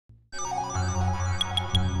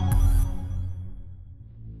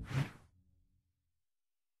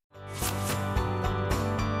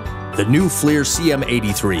The new FLIR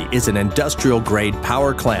CM83 is an industrial-grade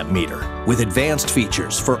power clamp meter with advanced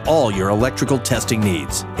features for all your electrical testing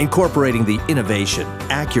needs, incorporating the innovation,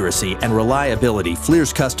 accuracy, and reliability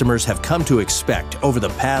FLIR's customers have come to expect over the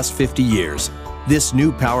past 50 years. This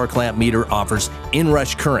new power clamp meter offers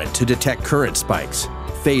inrush current to detect current spikes,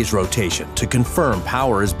 phase rotation to confirm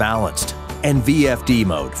power is balanced, and VFD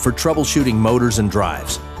mode for troubleshooting motors and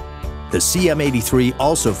drives. The CM83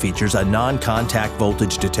 also features a non-contact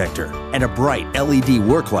voltage detector and a bright LED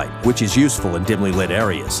work light, which is useful in dimly lit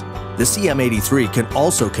areas. The CM83 can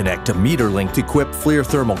also connect to meter-linked equipped FLIR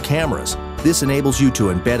thermal cameras. This enables you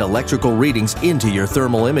to embed electrical readings into your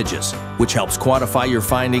thermal images, which helps quantify your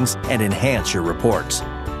findings and enhance your reports.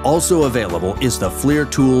 Also available is the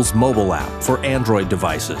FLIR Tools mobile app for Android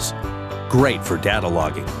devices. Great for data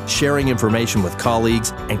logging, sharing information with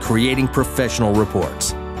colleagues, and creating professional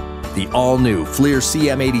reports. The all-new FLIR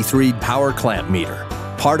CM83 power clamp meter,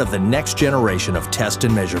 part of the next generation of test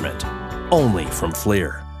and measurement, only from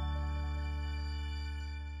FLIR.